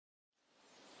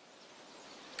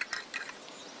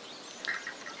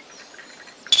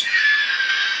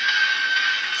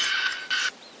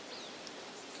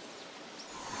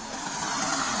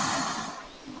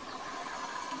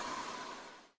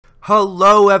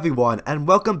Hello everyone, and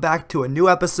welcome back to a new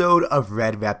episode of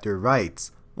Red Raptor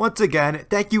Writes. Once again,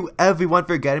 thank you everyone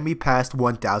for getting me past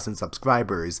 1,000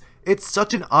 subscribers. It's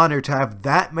such an honor to have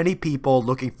that many people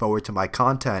looking forward to my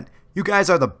content. You guys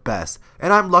are the best,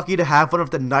 and I'm lucky to have one of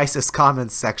the nicest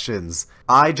comments sections.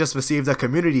 I just received a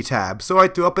community tab, so I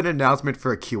threw up an announcement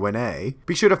for a Q&A.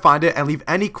 Be sure to find it and leave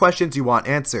any questions you want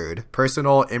answered.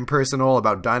 Personal, impersonal,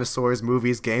 about dinosaurs,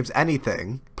 movies, games,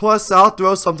 anything. Plus, I'll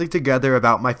throw something together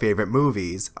about my favorite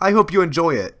movies. I hope you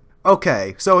enjoy it.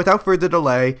 Okay, so without further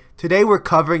delay, today we're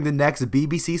covering the next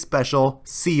BBC special,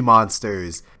 Sea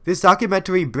Monsters. This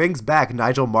documentary brings back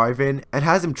Nigel Marvin and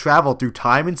has him travel through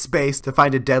time and space to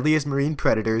find the deadliest marine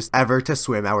predators ever to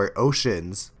swim our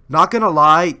oceans. Not gonna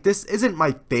lie, this isn't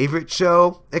my favorite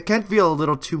show. It can feel a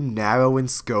little too narrow in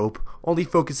scope, only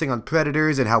focusing on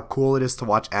predators and how cool it is to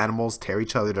watch animals tear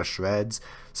each other to shreds.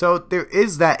 So there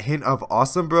is that hint of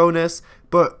awesome bro-ness,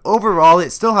 but overall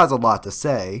it still has a lot to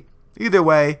say. Either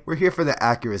way, we're here for the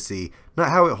accuracy, not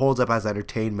how it holds up as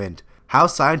entertainment. How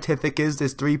scientific is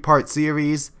this 3-part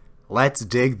series? Let's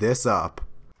dig this up.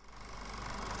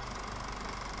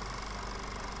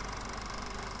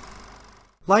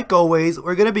 Like always,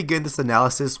 we're going to begin this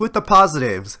analysis with the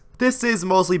positives. This is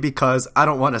mostly because I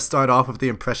don't want to start off with the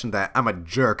impression that I'm a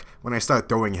jerk when I start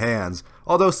throwing hands,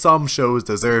 although some shows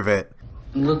deserve it.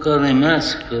 Look how they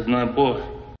massacred my boy.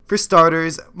 For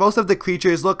starters, most of the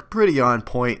creatures look pretty on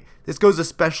point. This goes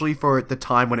especially for the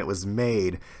time when it was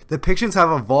made. The depictions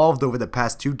have evolved over the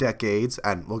past 2 decades,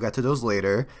 and we'll get to those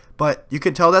later, but you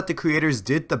can tell that the creators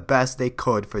did the best they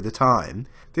could for the time.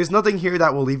 There's nothing here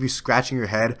that will leave you scratching your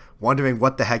head, wondering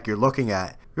what the heck you're looking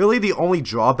at. Really, the only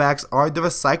drawbacks are the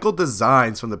recycled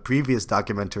designs from the previous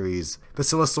documentaries.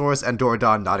 Basilosaurus and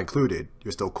Dorodon not included.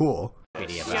 You're still cool.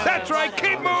 That's right,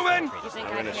 keep moving!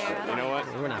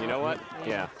 You know what?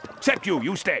 Yeah. Except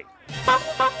you stay.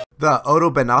 The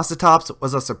Odobenocetops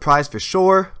was a surprise for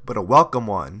sure, but a welcome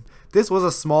one. This was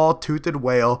a small toothed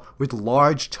whale with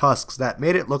large tusks that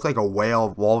made it look like a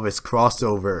whale-walrus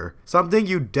crossover, something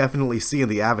you definitely see in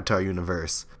the Avatar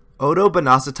universe.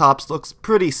 Odobenocetops looks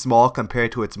pretty small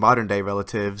compared to its modern day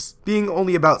relatives, being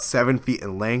only about 7 feet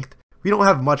in length. We don't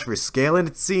have much for scale in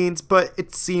its scenes, but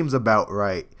it seems about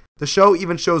right. The show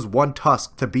even shows one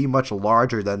tusk to be much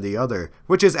larger than the other,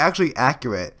 which is actually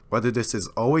accurate. Whether this is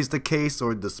always the case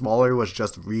or the smaller was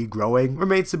just regrowing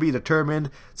remains to be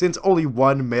determined, since only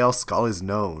one male skull is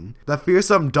known. The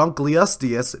fearsome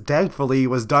Dunkleosteus thankfully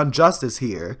was done justice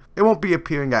here. It won't be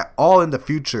appearing at all in the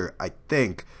future, I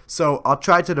think, so I'll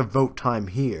try to devote time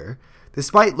here.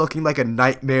 Despite looking like a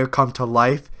nightmare come to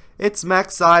life, its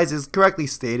max size is correctly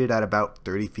stated at about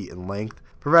 30 feet in length.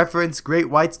 For reference, great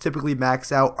whites typically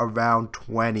max out around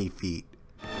 20 feet.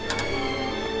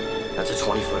 That's a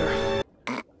 20-footer.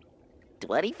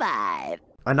 25.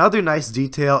 Another nice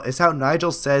detail is how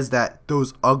Nigel says that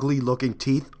those ugly looking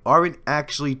teeth aren't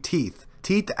actually teeth.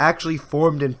 Teeth actually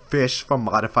formed in fish from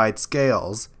modified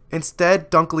scales. Instead,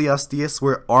 Dunkleosteus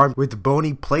were armed with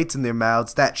bony plates in their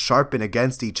mouths that sharpen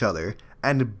against each other.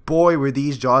 And boy were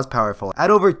these jaws powerful,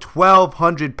 at over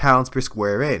 1,200 pounds per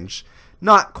square inch.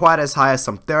 Not quite as high as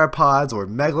some theropods or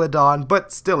megalodon,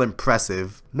 but still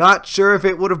impressive. Not sure if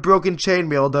it would have broken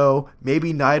chainmail though.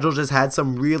 Maybe Nigel just had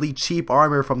some really cheap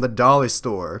armor from the dollar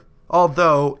store.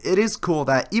 Although, it is cool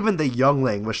that even the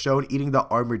youngling was shown eating the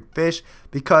armored fish,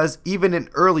 because even in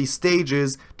early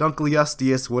stages,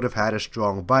 Dunkleosteus would have had a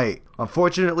strong bite.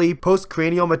 Unfortunately,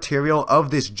 postcranial material of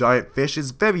this giant fish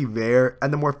is very rare,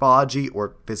 and the morphology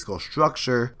or physical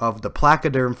structure of the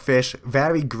placoderm fish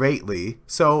vary greatly.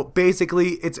 So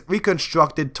basically, it's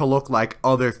reconstructed to look like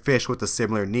other fish with a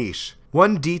similar niche.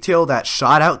 One detail that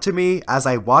shot out to me as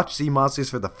I watched Sea Monsters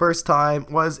for the first time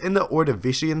was in the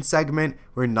Ordovician segment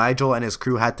where Nigel and his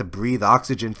crew had to breathe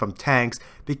oxygen from tanks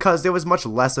because there was much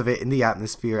less of it in the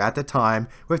atmosphere at the time,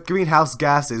 with greenhouse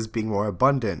gases being more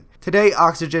abundant. Today,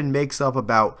 oxygen makes up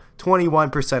about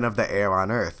 21% of the air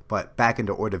on Earth, but back in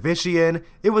the Ordovician,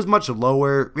 it was much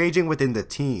lower, ranging within the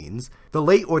teens. The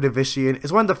late Ordovician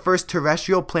is when the first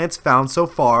terrestrial plants found so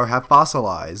far have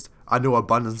fossilized. A new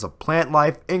abundance of plant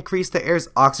life increased the air's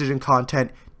oxygen content,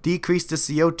 decreased the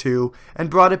CO2, and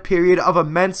brought a period of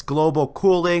immense global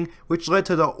cooling, which led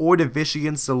to the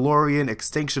Ordovician Silurian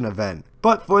extinction event.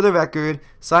 But for the record,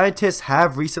 scientists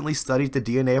have recently studied the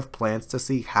DNA of plants to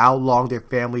see how long their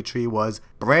family tree was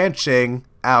branching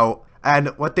out, and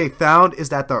what they found is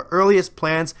that the earliest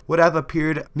plants would have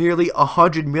appeared nearly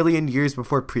 100 million years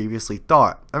before previously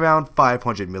thought, around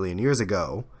 500 million years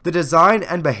ago. The design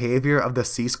and behavior of the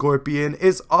sea scorpion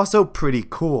is also pretty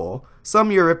cool. Some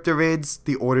Eurypterids,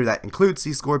 the order that includes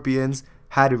sea scorpions,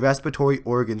 had respiratory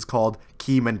organs called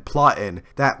chyme and plottin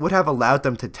that would have allowed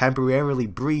them to temporarily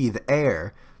breathe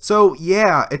air. So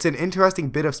yeah, it's an interesting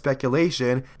bit of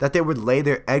speculation that they would lay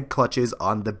their egg clutches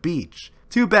on the beach.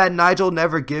 Too bad Nigel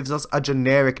never gives us a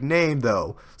generic name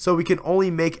though, so we can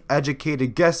only make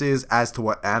educated guesses as to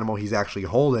what animal he's actually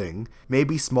holding.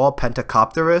 Maybe small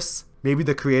Pentacopterus? Maybe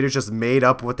the creators just made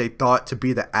up what they thought to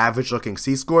be the average looking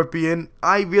sea scorpion?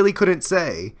 I really couldn't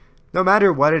say. No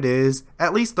matter what it is,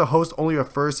 at least the host only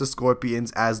refers to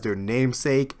scorpions as their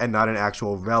namesake and not an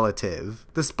actual relative.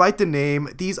 Despite the name,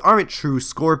 these aren't true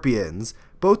scorpions.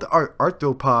 Both are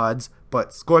arthropods,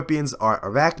 but scorpions are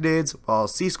arachnids, while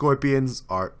sea scorpions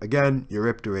are, again,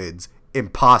 eurypterids.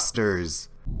 Imposters.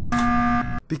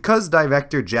 Because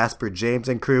director Jasper James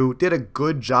and crew did a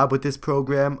good job with this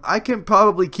program, I can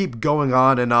probably keep going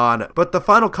on, but the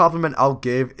final compliment I'll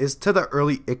give is to the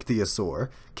early ichthyosaur,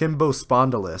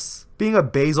 Kimbospondylus. Being a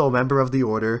basal member of the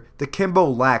order, the Kimbo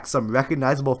lacks some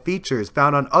recognizable features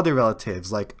found on other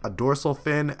relatives like a dorsal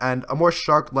fin and a more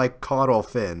shark-like caudal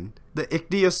fin. The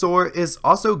ichthyosaur is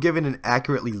also given an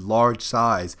accurately large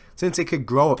size, since it could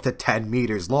grow up to 10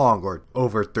 meters long or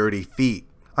over 30 feet.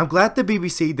 I'm glad the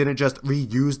BBC didn't just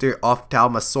reuse their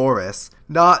Ophthalmosaurus.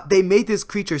 Nah, they made this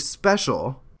creature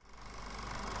special.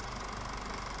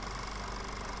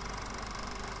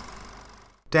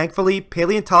 Thankfully,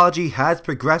 paleontology has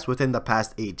progressed within the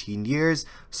past 18 years,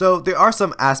 so there are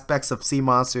some aspects of sea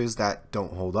monsters that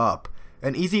don't hold up.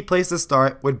 An easy place to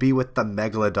start would be with the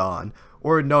Megalodon,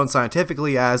 or known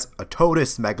scientifically as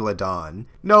Otodus megalodon.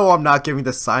 No, I'm not giving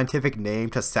the scientific name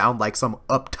to sound like some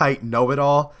uptight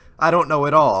know-it-all. I don't know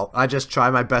it all, I just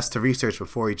try my best to research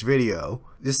before each video.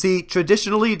 You see,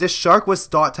 traditionally this shark was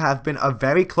thought to have been a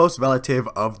very close relative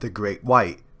of the great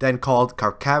white, then called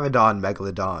Carcharodon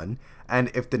megalodon.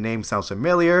 And if the name sounds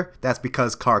familiar, that's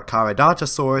because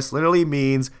Carcharodontosaurus literally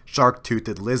means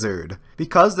shark-toothed lizard.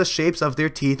 Because the shapes of their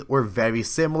teeth were very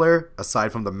similar,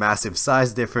 aside from the massive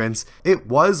size difference, it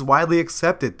was widely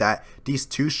accepted that these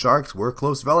two sharks were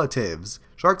close relatives.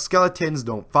 Shark skeletons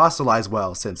don't fossilize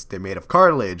well since they're made of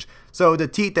cartilage, so the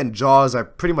teeth and jaws are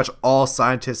pretty much all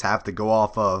scientists have to go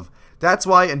off of. That's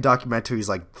why in documentaries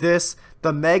like this,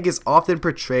 the Meg is often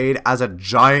portrayed as a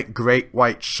giant great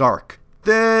white shark.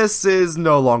 This is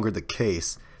no longer the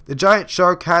case. The giant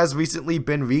shark has recently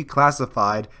been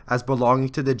reclassified as belonging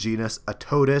to the genus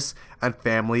Otodus and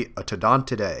family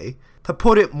Otodontidae. To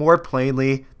put it more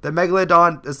plainly, the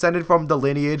megalodon descended from the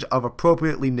lineage of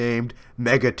appropriately named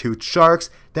megatoothed sharks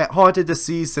that haunted the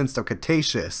seas since the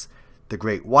Cretaceous. The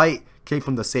great white came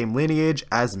from the same lineage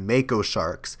as mako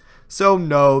sharks. So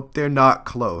no, they're not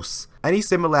close. Any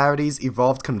similarities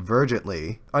evolved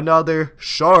convergently. Another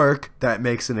shark that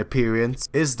makes an appearance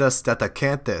is the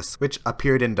Stetacanthus, which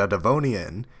appeared in the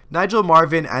Devonian. Nigel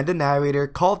Marvin and the narrator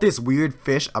called this weird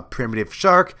fish a primitive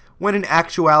shark, when in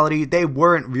actuality they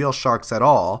weren't real sharks at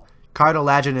all.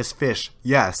 Cartilaginous fish,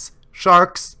 yes.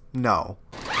 Sharks, no.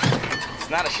 It's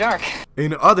not a shark.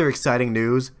 In other exciting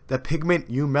news, the pigment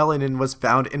eumelanin was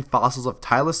found in fossils of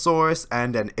Tylosaurus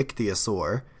and an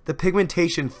ichthyosaur. The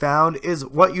pigmentation found is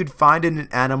what you'd find in an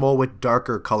animal with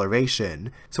darker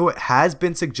coloration, so it has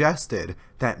been suggested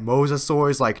that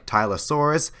mosasaurs like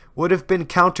Tylosaurus would have been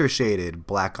countershaded,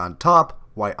 black on top,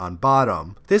 white on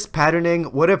bottom. This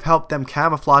patterning would have helped them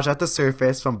camouflage at the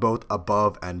surface from both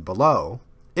above and below.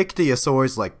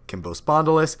 Ichthyosaurs like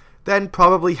Kimbospondylus then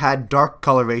probably had dark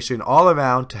coloration all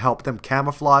around to help them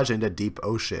camouflage in the deep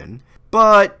ocean.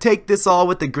 But take this all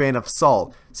with a grain of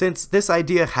salt, since this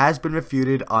idea has been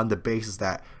refuted on the basis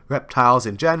that reptiles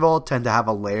in general tend to have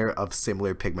a layer of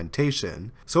similar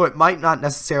pigmentation, so it might not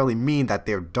necessarily mean that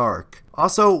they're dark.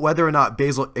 Also, whether or not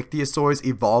basal ichthyosaurs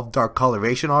evolved dark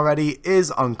coloration already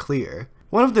is unclear.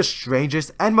 One of the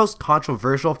strangest and most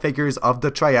controversial figures of the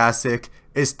Triassic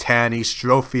is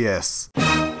Tanystropheus.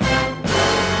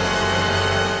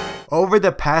 Over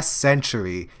the past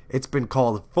century, it's been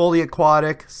called fully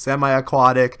aquatic,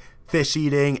 semi-aquatic,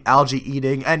 fish-eating,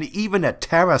 algae-eating, and even a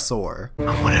pterosaur.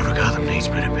 I'm whatever Gotham needs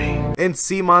me to be. In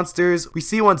sea monsters, we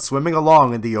see one swimming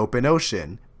along in the open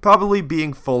ocean, probably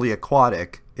being fully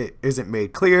aquatic. It isn't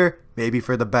made clear, maybe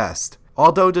for the best.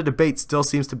 Although the debate still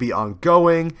seems to be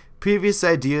ongoing, previous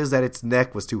ideas that its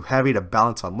neck was too heavy to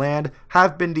balance on land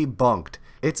have been debunked.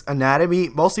 Its anatomy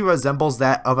mostly resembles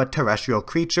that of a terrestrial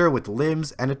creature with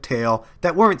limbs and a tail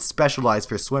that weren't specialized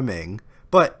for swimming.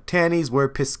 But tannies were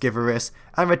piscivorous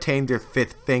and retained their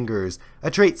fifth fingers, a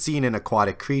trait seen in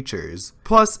aquatic creatures.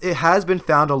 Plus, it has been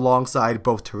found alongside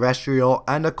both terrestrial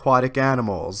and aquatic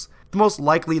animals. The most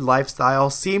likely lifestyle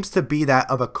seems to be that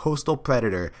of a coastal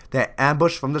predator that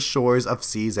ambushed from the shores of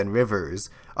seas and rivers,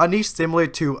 a niche similar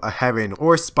to a heron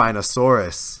or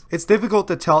Spinosaurus. It's difficult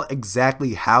to tell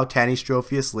exactly how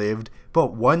Tanystropheus lived,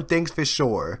 but one thing's for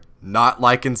sure: not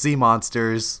like in sea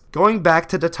monsters. Going back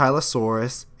to the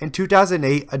Tylosaurus, in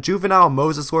 2008 a juvenile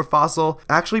mosasaur fossil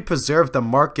actually preserved the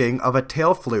marking of a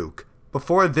tail fluke.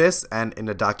 Before this, and in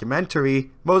the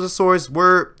documentary, mosasaurs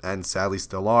were, and sadly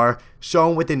still are,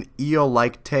 shown with an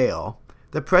eel-like tail.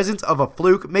 The presence of a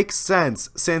fluke makes sense,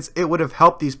 since it would have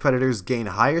helped these predators gain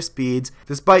higher speeds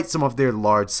despite some of their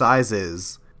large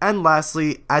sizes. And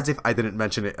lastly, as if I didn't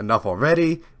mention it enough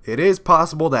already, it is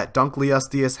possible that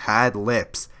Dunkleosteus had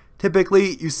lips.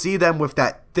 Typically, you see them with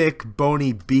that thick,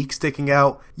 bony beak sticking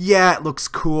out. Yeah, it looks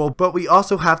cool, but we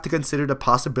also have to consider the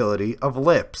possibility of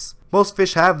lips. Most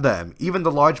fish have them, even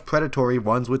the large predatory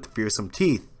ones with fearsome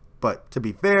teeth. But to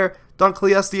be fair,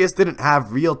 Dunkleosteus didn't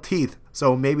have real teeth,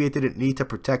 so maybe it didn't need to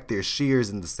protect their shears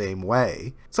in the same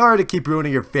way. Sorry to keep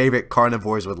ruining your favorite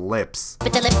carnivores with lips.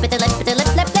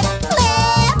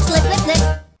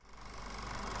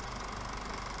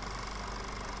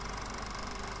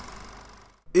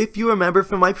 If you remember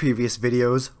from my previous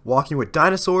videos, Walking with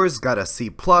Dinosaurs got a C+,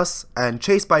 and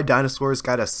Chased by Dinosaurs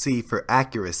got a C for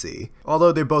accuracy.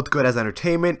 Although they're both good as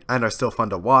entertainment and are still fun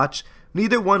to watch,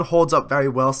 neither one holds up very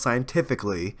well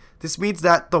scientifically. This means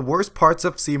that the worst parts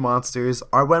of sea monsters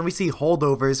are when we see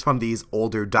holdovers from these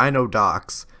older dino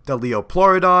docs. The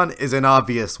Leopleurodon is an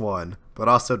obvious one, but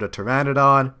also the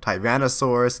Pteranodon,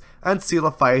 Tyrannosaurus, and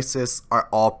Coelophysis are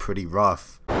all pretty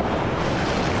rough.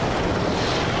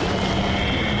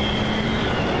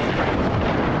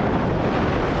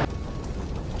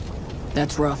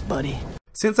 That's rough, buddy.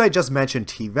 Since I just mentioned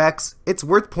T-Rex, it's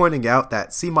worth pointing out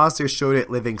that sea monsters showed it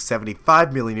living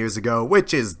 75 million years ago,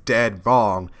 which is dead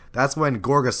wrong. That's when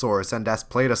Gorgosaurus and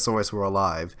Daspletosaurus were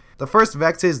alive. The first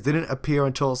Rexes didn't appear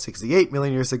until 68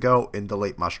 million years ago in the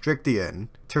late Maastrichtian.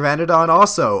 Pteranodon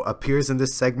also appears in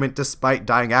this segment despite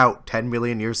dying out 10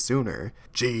 million years sooner.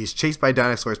 Geez, Chased by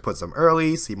Dinosaurs puts them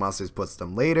early, Sea Monsters puts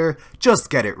them later. Just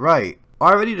get it right.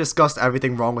 I already discussed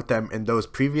everything wrong with them in those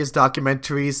previous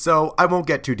documentaries, so I won't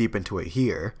get too deep into it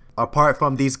here. Apart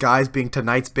from these guys being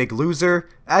tonight's big loser,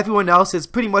 everyone else is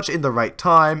pretty much in the right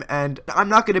time, and I'm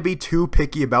not going to be too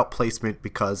picky about placement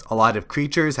because a lot of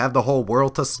creatures have the whole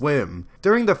world to swim.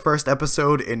 During the first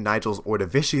episode in Nigel's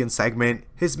Ordovician segment,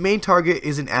 his main target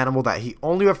is an animal that he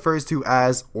only refers to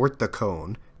as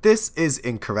Orthocone. This is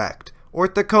incorrect.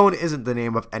 Orthocone isn't the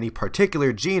name of any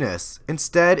particular genus.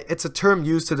 Instead, it's a term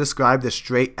used to describe the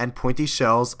straight and pointy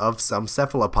shells of some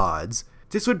cephalopods.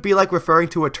 This would be like referring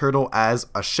to a turtle as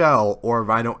a shell or a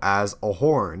rhino as a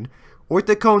horn.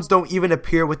 Orthocones don't even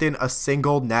appear within a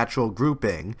single natural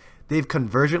grouping. They've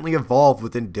convergently evolved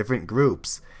within different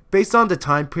groups. Based on the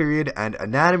time period and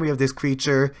anatomy of this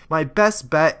creature, my best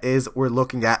bet is we're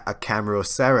looking at a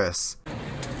Camarasaurus.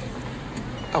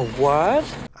 A what?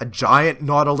 A giant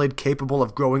nautilid capable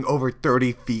of growing over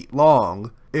 30 feet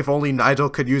long. If only Nigel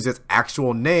could use its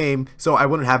actual name, so I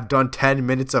wouldn't have done 10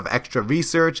 minutes of extra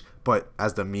research, but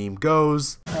as the meme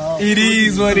goes, it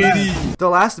is what it is. The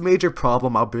last major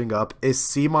problem I'll bring up is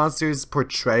sea monsters'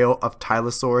 portrayal of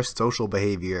Tylosaurus social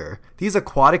behavior. These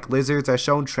aquatic lizards are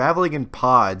shown traveling in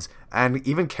pods and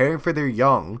even caring for their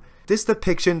young. This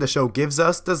depiction the show gives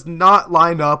us does not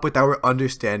line up with our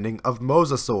understanding of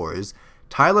mosasaurs.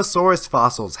 Tylosaurus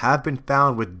fossils have been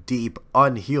found with deep,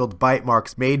 unhealed bite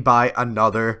marks made by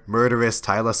another murderous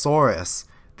Tylosaurus.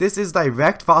 This is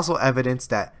direct fossil evidence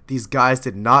that these guys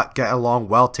did not get along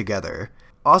well together.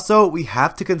 Also, we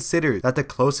have to consider that the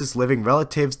closest living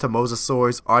relatives to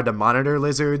mosasaurs are the monitor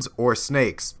lizards or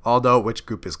snakes, although which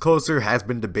group is closer has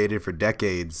been debated for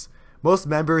decades. Most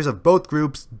members of both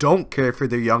groups don't care for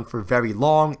their young for very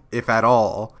long, if at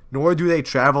all, nor do they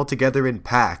travel together in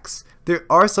packs. There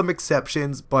are some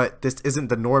exceptions, but this isn't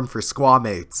the norm for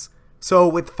squamates. So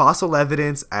with fossil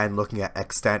evidence and looking at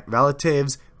extant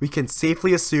relatives, we can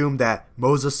safely assume that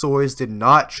mosasaurs did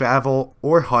not travel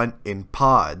or hunt in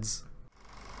pods.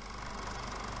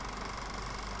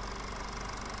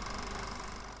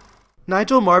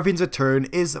 Nigel Marvin's return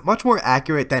is much more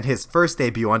accurate than his first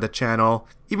debut on the channel.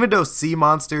 Even though Sea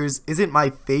Monsters isn't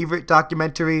my favorite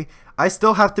documentary, I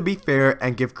still have to be fair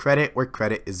and give credit where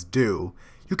credit is due.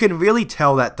 You can really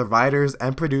tell that the writers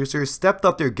and producers stepped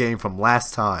up their game from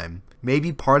last time.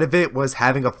 Maybe part of it was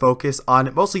having a focus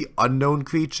on mostly unknown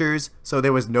creatures, so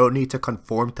there was no need to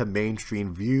conform to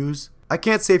mainstream views. I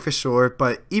can't say for sure,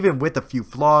 but even with a few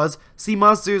flaws, Sea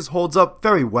Monsters holds up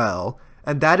very well,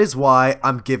 and that is why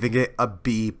I'm giving it a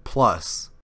B+.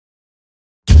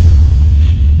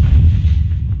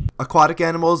 Aquatic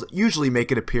animals usually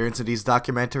make an appearance in these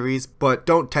documentaries, but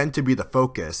don't tend to be the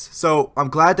focus, so I'm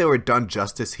glad they were done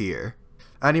justice here.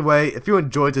 Anyway, if you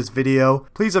enjoyed this video,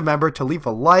 please remember to leave a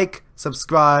like,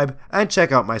 subscribe, and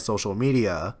check out my social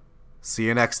media. See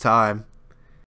you next time.